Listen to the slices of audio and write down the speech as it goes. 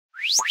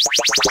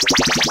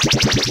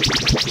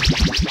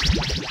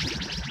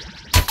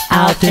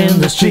Out in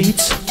the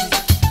streets,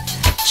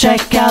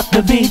 check out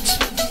the beat.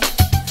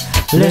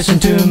 Listen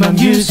to my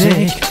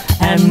music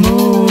and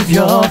move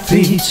your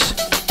feet.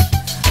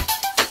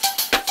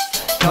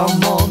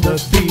 Come on,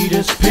 the beat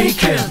is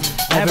peaking,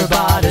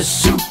 everybody's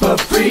super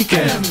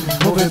freaking.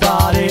 Move your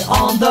body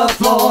on the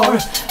floor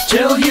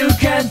till you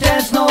can't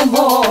dance no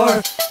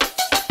more.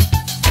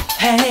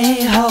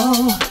 Hey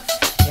ho,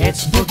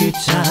 it's boogie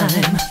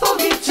time.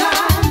 Boogie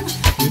time.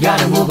 You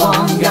gotta move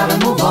on, gotta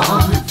move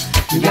on.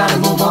 You gotta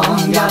move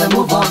on, gotta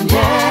move on,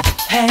 yeah.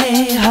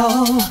 Hey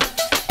ho,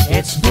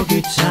 it's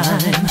boogie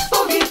time.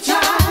 Boogie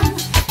time.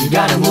 You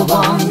gotta move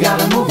on,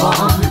 gotta move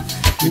on.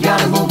 You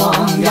gotta move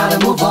on, gotta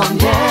move on,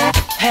 yeah.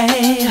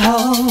 Hey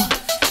ho,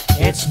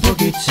 it's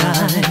boogie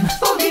time.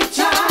 Boogie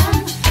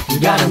time. You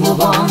gotta move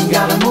on,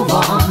 gotta move on.